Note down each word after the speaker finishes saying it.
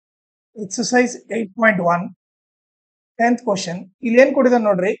Exercise 8.1 10th question. ಇಲ್ಲಿ ಏನ್ ಕೊಟ್ಟಿದ್ದಾನೆ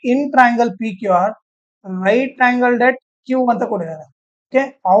ನೋಡ್ರಿ, in triangle P Q are right angle debt Q ಅಂತ ಕೊಟ್ಟಿದ್ದಾನೆ. ಓಕೆ,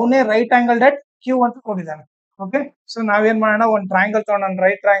 ಅವನೇ ರೈಟ್ ಆಂಗಲ್ ಡೆಟ್ ಕ್ಯೂ ಅಂತ ಕೊಟ್ಟಿದ್ದಾನೆ. ಓಕೆ, ಸೊ ನಾವೇನ್ ಮಾಡೋಣ, ಒಂದು ಟ್ರಯಾಂಗಲ್ ತಗೊಂಡ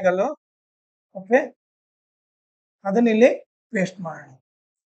ರೈಟ್ ಟ್ರಯಾಂಗಲ್. ಓಕೆ, ಅದನ್ನ ಇಲ್ಲಿ ಪೇಸ್ಟ್ ಮಾಡೋಣ.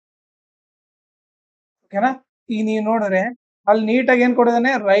 ಓಕೆನಾ, ಈಗ ನೀವು ನೋಡಿದ್ರೆ ಅಲ್ಲಿ ನೀಟಾಗಿ ಏನ್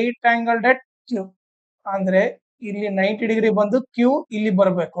ಕೊಟ್ಟಿದ್ದಾನೆ, ರೈಟ್ ಆಂಗಲ್ ಡೆಟ್ ಕ್ಯೂ ಅಂದ್ರೆ ಇಲ್ಲಿ 90 ಡಿಗ್ರಿ ಬಂದು ಕ್ಯೂ ಇಲ್ಲಿ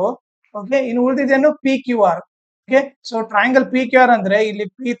ಬರಬೇಕು. ಓಕೆ, ಇನ್ನು ಉಳಿದಿದ್ದೇನು P Q R. Okay, so triangle P Q R ಅಂದ್ರೆ ಇಲ್ಲಿ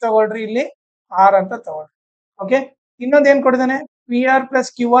ಪಿ ತಗೊಳ್ರಿ, ಇಲ್ಲಿ ಆರ್ ಅಂತ ತಗೊಳ್ರಿ. ಓಕೆ, ಇನ್ನೊಂದು ಏನ್ ಕೊಟ್ಟಿದ್ದಾನೆ, P R plus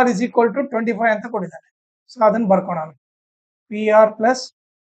Q R is equal to 25 ಅಂತ ಕೊಟ್ಟಿದ್ದಾನೆ. ಸೊ ಅದನ್ನ ಬರ್ಕೋಣ. P R plus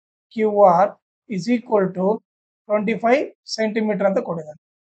Q R is equal to 25 centimetre ಅಂತ ಕೊಟ್ಟಿದ್ದಾನೆ.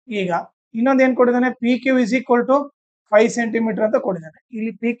 ಈಗ ಇನ್ನೊಂದು ಏನ್ ಕೊಟ್ಟಿದ್ದಾನೆ, P Q is equal to 5 centimetre ಅಂತ ಕೊಟ್ಟಿದ್ದಾನೆ.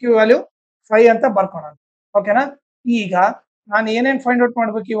 ಇಲ್ಲಿ ಪಿ ಕ್ಯೂ ವ್ಯಾಲ್ಯೂ 5 ಅಂತ ಬರ್ಕೋಣ. ಓಕೆನಾ, ಈಗ ನಾನು ಏನೇನ್ ಫೈಂಡ್ ಔಟ್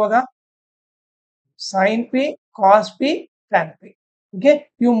ಮಾಡ್ಬೇಕು ಇವಾಗ, ಸೈನ್ ಪಿ, ಕಾಸ್ ಪಿ, ಟ್ಯಾನ್ ಪಿ. ಓಕೆ,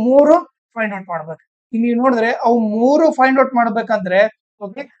 ಇವು ಮೂರು ಫೈಂಡ್ ಔಟ್ ಮಾಡ್ಬೇಕು. ಇಲ್ಲಿ ನೀವು ನೋಡಿದ್ರೆ ಅವು ಮೂರು ಫೈಂಡ್ ಔಟ್ ಮಾಡ್ಬೇಕಂದ್ರೆ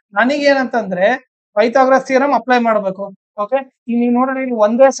ಓಕೆ, ನನಗೇನಂತಂದ್ರೆ ಪೈಥಾಗರಸ್ ಥಿಯರಂ ಅಪ್ಲೈ ಮಾಡಬೇಕು. ಓಕೆ, ಈಗ ನೀವು ನೋಡಿದ್ರೆ ಇಲ್ಲಿ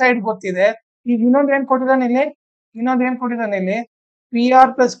ಒಂದೇ ಸೈಡ್ ಗೊತ್ತಿದೆ. ಈಗ ಇನ್ನೊಂದು ಏನ್ ಕೊಟ್ಟಿದ್ದಾನೆ ಇಲ್ಲಿ, P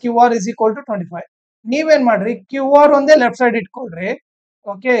R plus Q R is equal to 25. ನೀವೇನ್ ಮಾಡ್ರಿ, ಕ್ಯೂ ಆರ್ ಒಂದೇ left side ಇಟ್ಕೊಳ್ರಿ.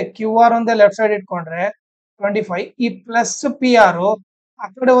 Okay, Q R ಒಂದೇ ಲೆಫ್ಟ್ ಸೈಡ್ ಇಟ್ಕೊಂಡ್ರೆ 25, ಈ ಪ್ಲಸ್ ಪಿ ಆರ್ ಆ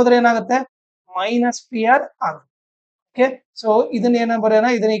ಕಡೆ ಹೋದ್ರೆ ಏನಾಗುತ್ತೆ, ಮೈನಸ್ ಪಿ ಆರ್ ಆಗುತ್ತೆ. ಓಕೆ, ಸೊ ಇದನ್ನ ಏನ ಬರೆಯೋಣ,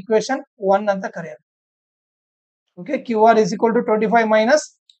 ಇದನ್ನ ಇಕ್ವೇಶನ್ 1 ಅಂತ ಕರೆಯೋಣ. Okay, Q R is equal to 25 minus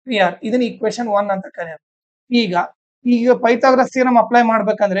P R, ಇದನ್ನ ಇಕ್ವೇಶನ್ 1 ಅಂತ ಕರೆಯೋಣ. ಈಗ ಪೈಥಾಗರಸ್ ಥಿಯರಂ ಅಪ್ಲೈ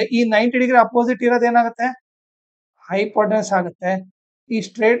ಮಾಡ್ಬೇಕಂದ್ರೆ ಈ 90 ಡಿಗ್ರಿ ಅಪೋಸಿಟ್ ಇರೋದು ಏನಾಗುತ್ತೆ, ಹೈಪೋಟೆನ್ಸ್ ಆಗುತ್ತೆ. ಈ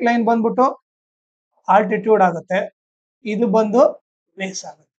ಸ್ಟ್ರೇಟ್ ಲೈನ್ ಬಂದ್ಬಿಟ್ಟು ಆಲ್ಟಿಟ್ಯೂಡ್ ಆಗುತ್ತೆ, ಇದು ಬಂದು ಬೇಸ್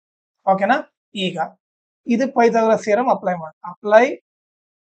ಆಗುತ್ತೆ. ಓಕೆನಾ, ಈಗ ಇದು Pythagoras theorem apply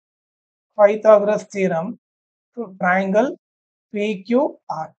Pythagoras theorem to triangle P Q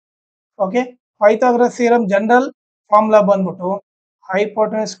R. Okay, Pythagoras theorem general formula ಬಂದ್ಬಿಟ್ಟು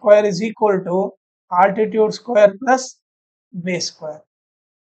hypotenuse square is equal to altitude square plus base square.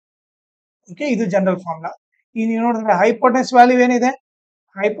 Okay, ಇದು ಜನರಲ್ ಫಾರ್ಮುಲಾ. ಈಗ ನೀವು ನೋಡಿದ್ರೆ ಹೈಪೋಟೆನ್ಸ್ ವ್ಯಾಲ್ಯೂ ಏನಿದೆ,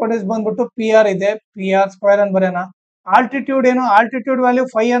 ಹೈಪೋಟೆನ್ಸ್ ಬಂದ್ಬಿಟ್ಟು P R ಇದೆ, P R square ಅಂತ ಬರೆಯೋಣ. ಆಲ್ಟಿಟ್ಯೂಡ್ ಏನು, ಆಲ್ಟಿಟ್ಯೂಡ್ ವ್ಯಾಲ್ಯೂ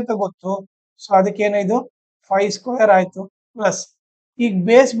 5 ಅಂತ ಗೊತ್ತು, ಸೊ ಅದಕ್ಕೇನು ಇದು 5 ಸ್ಕ್ವೇರ್ ಆಯ್ತು. ಪ್ಲಸ್ ಈಗ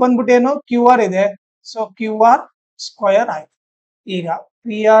ಬೇಸ್ ಬಂದ್ಬಿಟ್ಟು ಏನು, ಕ್ಯೂ ಆರ್ ಇದೆ, ಸೊ ಕ್ಯೂ ಆರ್ ಸ್ಕ್ವೇರ್ ಆಯ್ತು. ಈಗ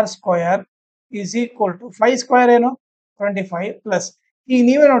P R square is equal to 5 square ಏನು 25 ಪ್ಲಸ್ ಈಗ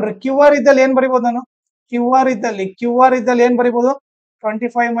ನೀವೇ ನೋಡ್ರಿ, ಕ್ಯೂ ಆರ್ ಇದ್ದಲ್ಲಿ ಏನ್ ಬರಿಬಹುದು, ನಾನು ಕ್ಯೂ ಆರ್ ಇದ್ದಲ್ಲಿ ಏನ್ ಬರಿಬಹುದು,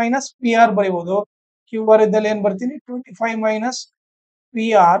 25 minus P R ಬರಿಬಹುದು. Q R ಇದ್ದಲ್ಲಿ ಏನ್ ಬರ್ತೀನಿ, 25 minus P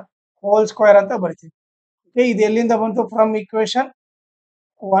R whole square ಅಂತ ಬರ್ತೀನಿ. ಓಕೆ, ಇದು ಎಲ್ಲಿಂದ ಬಂತು, ಫ್ರಮ್ ಇಕ್ವೇಶನ್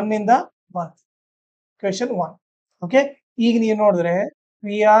 1 ಇಂದ ಬಂತು, ಇಕ್ವೇಶನ್ 1. ಓಕೆ, ಈಗ ನೀವು ನೋಡಿದ್ರೆ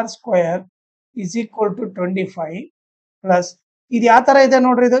P R square is equal to 25 plus ಇದು ಯಾವ ತರ ಇದೆ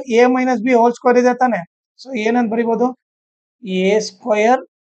ನೋಡ್ರಿ, ಇದು A minus B whole square ಇದೆ ತಾನೆ. ಸೊ ಏನಂತ ಬರಿಬಹುದು, ಎ ಸ್ಕ್ವೇರ್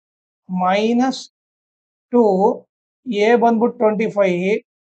ಮೈನಸ್ 2, ಎ ಬಂದ್ಬಿಟ್ಟು 25,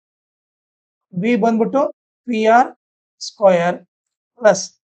 ಬಿ ಬಂದ್ಬಿಟ್ಟು ಪಿ ಆರ್ ಸ್ಕ್ವೇರ್ ಪ್ಲಸ್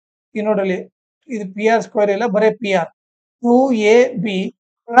ಈ ನೋಡ್ರಿ, ಇದು ಪಿ ಆರ್ ಸ್ಕ್ವೇರ್ ಇಲ್ಲ, ಬರೀ P R 2ab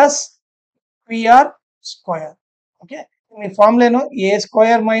plus P R square. Okay, formula ಏನು, A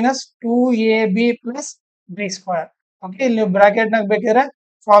square minus 2ab plus B square. Okay, ಇಲ್ಲಿ ನೀವು ಬ್ರಾಕೆಟ್ ನಾಗ ಬೇಕಿದ್ರೆ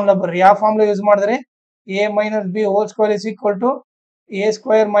ಫಾರ್ಮುಲಾ ಬರ್ರಿ, ಯಾವ ಫಾರ್ಮುಲಾ ಯೂಸ್ ಮಾಡಿದ್ರೆ, A minus B whole square is equal to A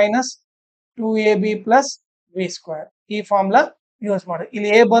square minus 2ab plus B square. ಈ formula use ಮಾಡಿ. ಇಲ್ಲಿ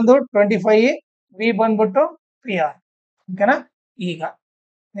ಎ ಬಂದು 25, ಬಿ ಬಂದ್ಬಿಟ್ಟು ಪಿ ಆರ್. ಓಕೆನಾ, ಈಗ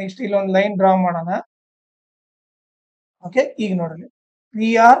ನೆಕ್ಸ್ಟ್ ಇಲ್ಲಿ ಒಂದು ಲೈನ್ ಡ್ರಾ ಮಾಡೋಣ. ಓಕೆ, ಈಗ ನೋಡ್ರಿ, P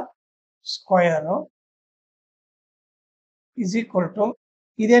R square is equal to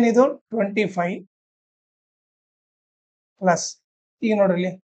ಇದೇನಿದು 25 ಪ್ಲಸ್ ಈಗ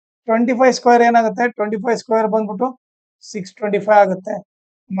ನೋಡ್ರಿ 25 ಸ್ಕ್ವೇರ್ ಏನಾಗುತ್ತೆ, 25 ಸ್ಕ್ವೇರ್ ಬಂದ್ಬಿಟ್ಟು 625 ಆಗುತ್ತೆ.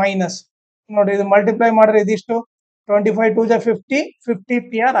 ಮೈನಸ್ ನೋಡ್ರಿ, ಇದು ಮಲ್ಟಿಪ್ಲೈ ಮಾಡ್ರಿ, ಇದಿಷ್ಟು 25 ಟು 50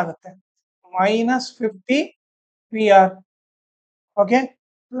 ಪಿ ಆರ್ ಆಗುತ್ತೆ, minus 50 P R. Okay,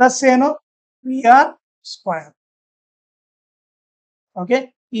 plus ಏನು, ಪಿ ಆರ್ ಸ್ಕ್ವೇರ್. ಓಕೆ,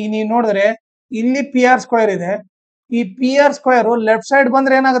 ಈಗ ನೀವು ನೋಡಿದ್ರೆ ಇಲ್ಲಿ ಪಿ ಆರ್ ಸ್ಕ್ವೇರ್ ಇದೆ, ಈ P R square left side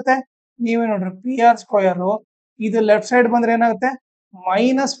ಬಂದ್ರೆ ಏನಾಗುತ್ತೆ, ನೀವೇ ನೋಡ್ರಿ, ಪಿ ಆರ್ ಸ್ಕ್ವೇರ್ ಇದು ಲೆಫ್ಟ್ ಸೈಡ್ ಬಂದ್ರೆ ಏನಾಗುತ್ತೆ,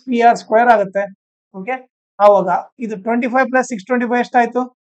 ಮೈನಸ್ ಪಿ ಆರ್ ಸ್ಕ್ವೇರ್ ಆಗುತ್ತೆ. ಓಕೆ, ಅವಾಗ ಇದು 25 ಪ್ಲಸ್ 625 ಎಷ್ಟಾಯ್ತು,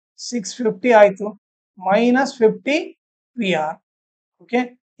 650 ಆಯ್ತು, ಮೈನಸ್ 50 ಪಿ ಆರ್. ಓಕೆ,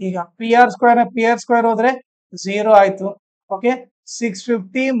 ಈಗ ಪಿ ಆರ್ ಸ್ಕ್ವೇರ್ ಹೋದ್ರೆ 0 ಆಯ್ತು. Okay,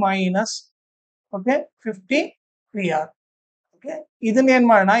 650 minus okay 50 P R. Okay, ಇದನ್ನ ಏನ್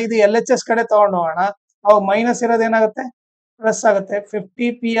ಮಾಡೋಣ, ಇದು ಎಲ್ ಎಚ್ ಎಸ್ ಕಡೆ ತಗೊಂಡು ಹೋಗೋಣ, ಅವಾಗ ಮೈನಸ್ ಇರೋದು ಏನಾಗುತ್ತೆ, ಪ್ಲಸ್ ಆಗುತ್ತೆ 50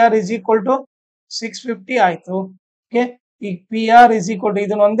 P R is equal to 650 ಆಯ್ತು. ಓಕೆ, ಈಗ P R is equal to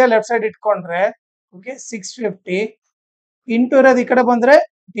ಇದನ್ನ ಒಂದೇ ಲೆಫ್ಟ್ ಸೈಡ್ ಇಟ್ಕೊಂಡ್ರೆ ಓಕೆ 650 ಇಂಟು ಇರೋದು ಈ ಕಡೆ ಬಂದ್ರೆ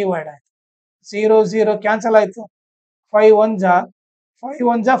ಡಿವೈಡ್ ಆಯ್ತು. 0 0 ಕ್ಯಾನ್ಸಲ್ ಆಯ್ತು. 5 1 ಜಾ 5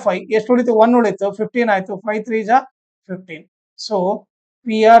 1 ಜಾ 5 ಎಷ್ಟು ಉಳಿತು? 1 ಉಳಿತು. 15 ಆಯ್ತು. 5 3 ಜಾ 15. ಸೊ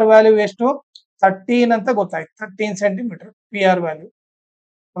ಪಿ ಆರ್ ವ್ಯಾಲ್ಯೂ ಎಷ್ಟು? 13 ಅಂತ ಗೊತ್ತಾಯ್ತು. 13 centimetre P R value.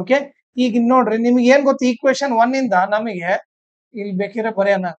 Okay, ಈಗ ನೋಡ್ರಿ ನಿಮ್ಗೆ ಏನ್ ಗೊತ್ತು? ಈಕ್ವೇಶನ್ 1 ಇಂದ ನಮಗೆ ಇಲ್ಲಿ ಬೇಕಿದ್ರೆ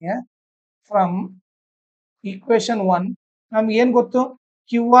ಬರೆಯೋಣ. ಫ್ರಮ್ ಈಕ್ವೇಶನ್ 1 ನಮ್ಗೆ ಏನ್ ಗೊತ್ತು?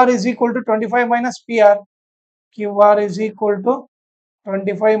 Q R is equal to 25 minus P R. Q R is equal to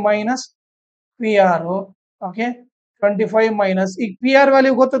 25 minus P R. Okay, 25 minus ಈಗ ಪಿ ಆರ್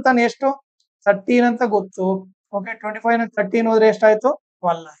ವ್ಯಾಲ್ಯೂ ಗೊತ್ತು ತಾನೆ? ಎಷ್ಟು? 13 ಅಂತ ಗೊತ್ತು. ಓಕೆ, 25 ನ 13 ಹೋದ್ರೆ ಎಷ್ಟಾಯ್ತು?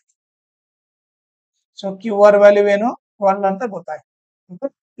 12 ಆಯ್ತು. ಸೊ ಕ್ಯೂ ಆರ್ ವ್ಯಾಲ್ಯೂ ಏನು? 12 ಅಂತ ಗೊತ್ತಾಯ್ತು.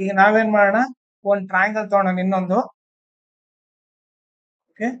 ಈಗ ನಾವೇನ್ ಮಾಡೋಣ? ಒಂದು ಟ್ರಯಾಂಗಲ್ ತಗೋಣ ಇನ್ನೊಂದು.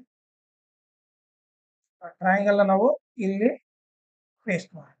 ಓಕೆ, ಟ್ರಯಾಂಗಲ್ ನಾವು ಇಲ್ಲಿ ಪೇಸ್ಟ್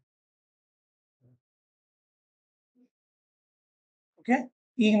ಮಾಡೋಣ. ಓಕೆ,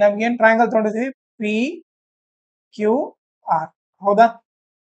 ಈಗ ನಮ್ಗೆ ಏನ್ ಟ್ರಯಾಂಗಲ್ ತಗೊಂಡಿದ್ವಿ? ಪಿ ಕ್ಯೂ ಆರ್, ಹೌದಾ?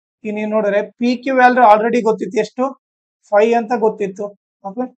 ಈಗ ನೀವು ನೋಡಿದ್ರೆ ಪಿ ಕ್ಯೂ ವ್ಯಾಲ್ಯೂ ಆಲ್ರೆಡಿ ಗೊತ್ತಿತ್ತು. ಎಷ್ಟು? 5 ಅಂತ ಗೊತ್ತಿತ್ತು.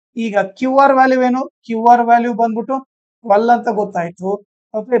 ಓಕೆ, ಈಗ ಕ್ಯೂ ಆರ್ ವ್ಯಾಲ್ಯೂ ಏನು? ಕ್ಯೂ ಆರ್ ವ್ಯಾಲ್ಯೂ ಬಂದ್ಬಿಟ್ಟು 12 ಅಂತ ಗೊತ್ತಾಯ್ತು.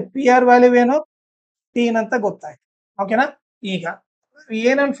 ಓಕೆ, ಪಿ ಆರ್ ವ್ಯಾಲ್ಯೂ ಏನು? 13 ಅಂತ ಗೊತ್ತಾಯ್ತು. ಓಕೆನಾ? ಈಗ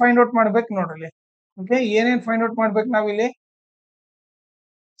ಏನೇನ್ ಫೈಂಡ್ ಔಟ್ ಮಾಡ್ಬೇಕು ನೋಡ್ರಿ. ಓಕೆ, ಏನೇನ್ ಫೈಂಡ್ ಔಟ್ ಮಾಡ್ಬೇಕು ನಾವಿಲ್ಲಿ?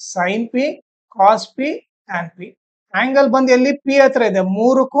 ಸೈನ್ ಪಿ, ಕಾಸ್ ಪಿ, ಟ್ಯಾನ್ ಪಿ. ಆಂಗಲ್ ಬಂದು ಎಲ್ಲಿ? ಪಿ ಹತ್ರ ಇದೆ.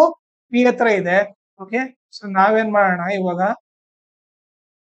 ಮೂರಕ್ಕೂ ಪಿ ಹತ್ರ ಇದೆ. ಓಕೆ, ಸೊ ನಾವೇನ್ ಮಾಡೋಣ ಇವಾಗ?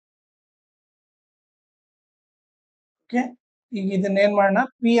 ಓಕೆ, ಈಗ ಇದನ್ನ ಏನ್ ಮಾಡೋಣ?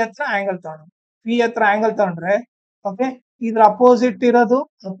 ಪಿ ಹತ್ರ ಆಂಗಲ್ ತಗೋಣ. ಪಿ ಹತ್ರ ಆಂಗಲ್ ತಗೊಂಡ್ರೆ ಓಕೆ, ಇದ್ರ ಅಪೋಸಿಟ್ ಇರೋದು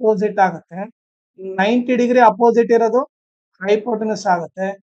ಅಪೋಸಿಟ್ ಆಗುತ್ತೆ. 90 ಡಿಗ್ರಿ ಅಪೋಸಿಟ್ ಇರೋದು ಹೈಪೋಟೆನಸ್ ಆಗುತ್ತೆ.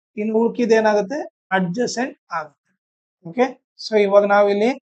 ಇನ್ನು ಉಳ್ಕಿದ ಏನಾಗುತ್ತೆ? ಅಡ್ಜಸೆಂಟ್ ಆಗುತ್ತೆ. ಓಕೆ, ಸೊ ಇವಾಗ ನಾವಿಲ್ಲಿ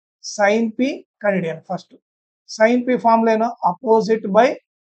sign P ಕಂಡಿಡಿಯೋಣ. First sign P formula ಏನು? Opposite by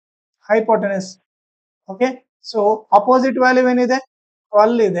hypotenuse. Okay, so opposite value ಏನಿದೆ?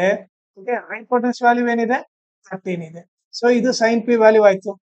 12 ಇದೆ. ಓಕೆ, ಹೈಪೋಟೆನಸ್ ವ್ಯಾಲ್ಯೂ ಏನಿದೆ? 13 ಇದೆ. ಸೊ ಇದು ಸೈನ್ ಪಿ ವ್ಯಾಲ್ಯೂ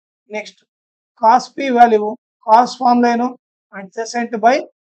ಆಯ್ತು. ನೆಕ್ಸ್ಟ್ ಕಾಸ್ ಪಿ ವ್ಯಾಲ್ಯೂ. ಕಾಸ್ ಫಾರ್ಮುಲಾ ಏನು? Adjacent by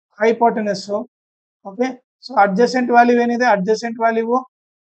hypotenuse. Okay, so adjacent value ಏನಿದೆ? Adjacent value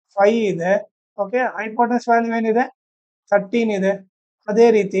 5 ಇದೆ. ಓಕೆ, ಹೈಪೋಟೆನಸ್ ವ್ಯಾಲ್ಯೂ ಏನಿದೆ? 13 ಇದೆ. ಅದೇ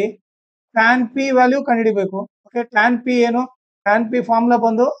ರೀತಿ ಟ್ಯಾನ್ ಪಿ ವ್ಯಾಲ್ಯೂ ಕಂಡುಹಿಡಿಬೇಕು. ಓಕೆ, ಟ್ಯಾನ್ ಪಿ ಏನು? ಟ್ಯಾನ್ ಪಿ ಫಾರ್ಮುಲಾ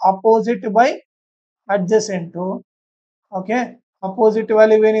ಬಂದು opposite by adjacent. Okay, opposite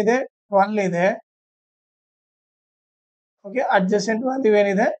value ಏನಿದೆ? 12 ಇದೆ. ಓಕೆ, ಅಡ್ಜಸೆಂಟ್ ವ್ಯಾಲ್ಯೂ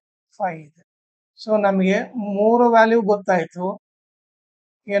ಏನಿದೆ? 5 ಇದೆ. ಸೊ ನಮಗೆ ಮೂರು ವ್ಯಾಲ್ಯೂ ಗೊತ್ತಾಯ್ತು.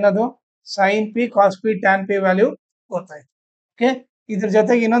 ಏನದು? ಸೈನ್ ಪಿ, ಕಾಸ್ ಪಿ, ಟ್ಯಾನ್ ಪಿ ವ್ಯಾಲ್ಯೂ ಗೊತ್ತಾಯ್ತು. ಓಕೆ, ಇದ್ರ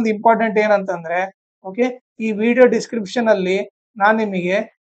ಜೊತೆಗೆ ಇನ್ನೊಂದು ಇಂಪಾರ್ಟೆಂಟ್ ಏನಂತಂದ್ರೆ ಓಕೆ, ಈ ವಿಡಿಯೋ ಡಿಸ್ಕ್ರಿಪ್ಷನ್ ಅಲ್ಲಿ ನಾನು ನಿಮಗೆ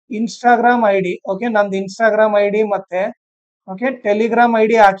ಇನ್ಸ್ಟಾಗ್ರಾಮ್ ಐಡಿ, ಓಕೆ, ನಂದು ಇನ್ಸ್ಟಾಗ್ರಾಮ್ ಐಡಿ ಮತ್ತೆ ಓಕೆ ಟೆಲಿಗ್ರಾಮ್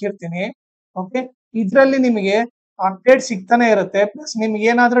ಐಡಿ ಹಾಕಿರ್ತೀನಿ. ಓಕೆ, ಇದ್ರಲ್ಲಿ ನಿಮಗೆ ಅಪ್ಡೇಟ್ ಸಿಗ್ತಾನೆ ಇರುತ್ತೆ. ಪ್ಲಸ್ ನಿಮ್ಗೆ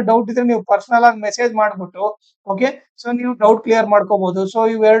ಏನಾದ್ರೂ ಡೌಟ್ ಇದ್ರೆ ನೀವು ಪರ್ಸನಲ್ ಆಗಿ ಮೆಸೇಜ್ ಮಾಡ್ಬಿಟ್ಟು ಓಕೆ, ಸೊ ನೀವು ಡೌಟ್ ಕ್ಲಿಯರ್ ಮಾಡ್ಕೋಬಹುದು. ಸೊ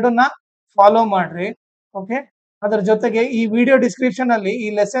ಇವೆರಡನ್ನ ಫಾಲೋ ಮಾಡ್ರಿ. ಓಕೆ, ಅದ್ರ ಜೊತೆಗೆ ಈ ವಿಡಿಯೋ ಡಿಸ್ಕ್ರಿಪ್ಷನ್ ಅಲ್ಲಿ ಈ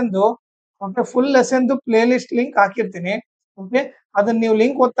ಲೆಸನ್ದು okay full ಲೆಸನ್ದು play list link ಹಾಕಿರ್ತೀನಿ. ಓಕೆ, ಅದನ್ನ ನೀವು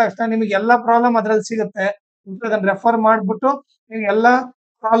ಲಿಂಕ್ ಓದ್ ತಕ್ಷಣ ನಿಮಗೆ ಎಲ್ಲಾ ಪ್ರಾಬ್ಲಮ್ ಅದ್ರಲ್ಲಿ ಸಿಗುತ್ತೆ. ಅದನ್ನ ರೆಫರ್ ಮಾಡ್ಬಿಟ್ಟು ನೀವು ಎಲ್ಲಾ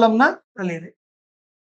ಪ್ರಾಬ್ಲಮ್ ನ ಕಲೀರಿ.